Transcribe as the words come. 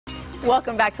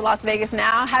Welcome back to Las Vegas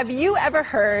Now. Have you ever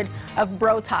heard of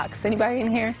Botox? Anybody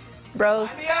in here? Bros?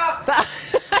 So,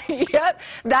 yep,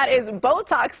 that is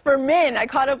Botox for men. I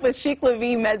caught up with Chic La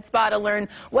Vie Med Spa to learn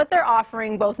what they're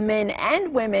offering both men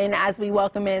and women as we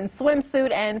welcome in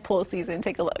swimsuit and pool season.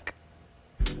 Take a look.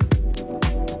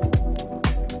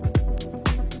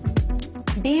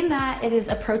 Being that it is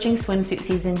approaching swimsuit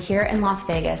season here in Las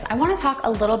Vegas, I want to talk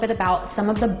a little bit about some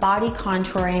of the body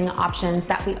contouring options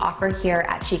that we offer here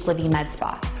at Chic La Vie Med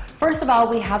Spa. First of all,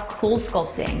 we have cool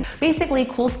sculpting. Basically,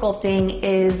 cool sculpting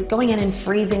is going in and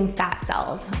freezing fat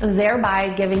cells, thereby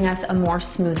giving us a more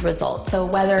smooth result. So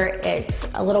whether it's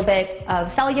a little bit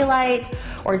of cellulite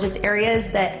or just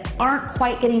areas that aren't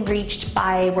quite getting reached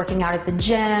by working out at the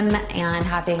gym and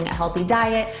having a healthy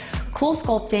diet, cool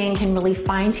sculpting can really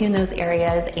fine-tune those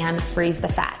areas and freeze the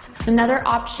fat. Another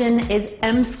option is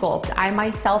M-Sculpt. I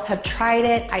myself have tried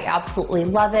it. I absolutely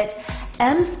love it.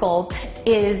 M-Sculpt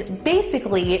is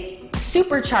basically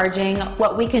supercharging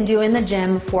what we can do in the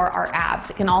gym for our abs.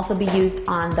 It can also be used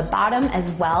on the bottom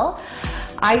as well.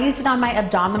 I used it on my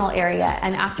abdominal area,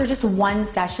 and after just one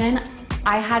session,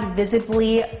 I had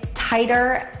visibly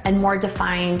tighter and more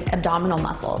defined abdominal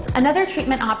muscles. Another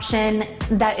treatment option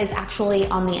that is actually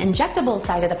on the injectable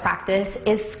side of the practice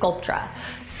is Sculptra.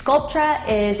 Sculptra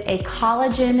is a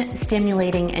collagen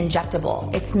stimulating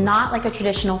injectable. It's not like a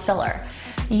traditional filler.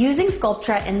 Using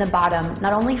Sculptra in the bottom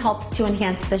not only helps to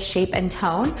enhance the shape and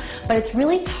tone, but it's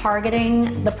really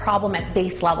targeting the problem at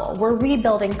base level. We're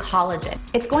rebuilding collagen.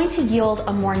 It's going to yield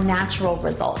a more natural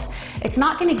result. It's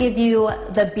not going to give you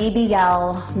the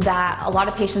BBL that a lot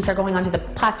of patients are going onto the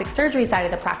plastic surgery side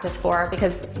of the practice for,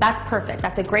 because that's perfect.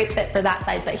 That's a great fit for that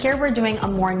side. But here we're doing a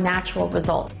more natural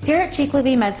result. Here at Chic La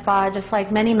Vie Med Spa, just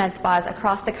like many med spas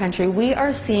across the country, we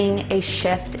are seeing a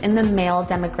shift in the male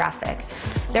demographic.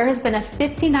 There has been a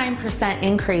 59%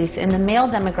 increase in the male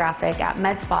demographic at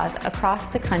med spas across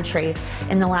the country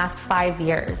in the last 5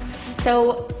 years.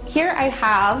 So here I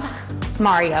have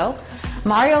Mario.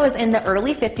 Mario is in the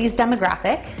early 50s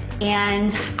demographic,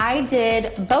 and I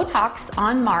did Botox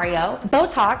on Mario.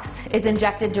 Botox is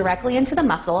injected directly into the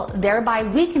muscle, thereby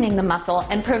weakening the muscle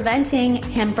and preventing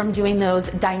him from doing those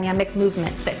dynamic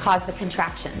movements that cause the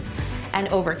contractions. And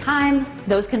over time,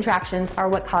 those contractions are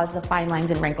what cause the fine lines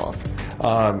and wrinkles.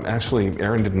 Actually,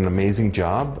 Erin did an amazing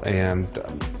job, and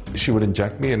she would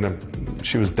inject me, and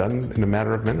she was done in a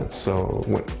matter of minutes, so it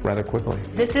went rather quickly.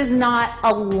 This is not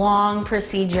a long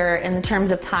procedure in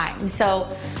terms of time, so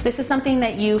this is something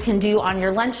that you can do on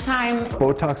your lunchtime.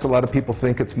 Botox, a lot of people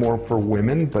think it's more for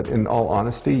women, but in all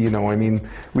honesty, you know, I mean,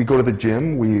 we go to the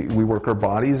gym, we work our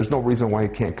bodies. There's no reason why you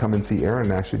can't come and see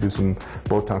Erin and actually do some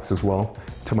Botox as well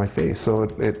to my face, so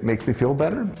it makes me feel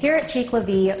better. Here at Chic La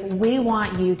Vie, we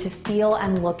want you to feel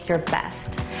and look your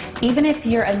best. Even if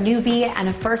you're a newbie and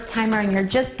a first timer and you're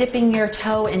just dipping your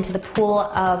toe into the pool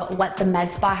of what the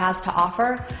med spa has to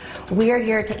offer, we are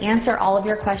here to answer all of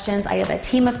your questions. I have a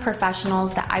team of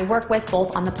professionals that I work with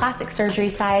both on the plastic surgery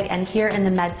side and here in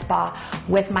the med spa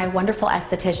with my wonderful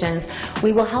estheticians.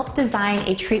 We will help design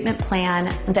a treatment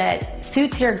plan that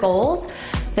suits your goals,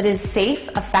 that is safe,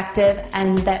 effective,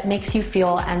 and that makes you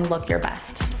feel and look your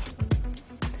best.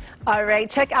 All right,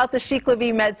 check out the Chic La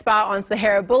Vie Med Spa on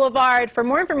Sahara Boulevard. For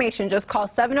more information, just call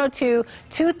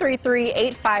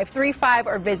 702-233-8535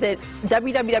 or visit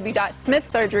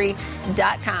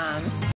www.smithsurgery.com.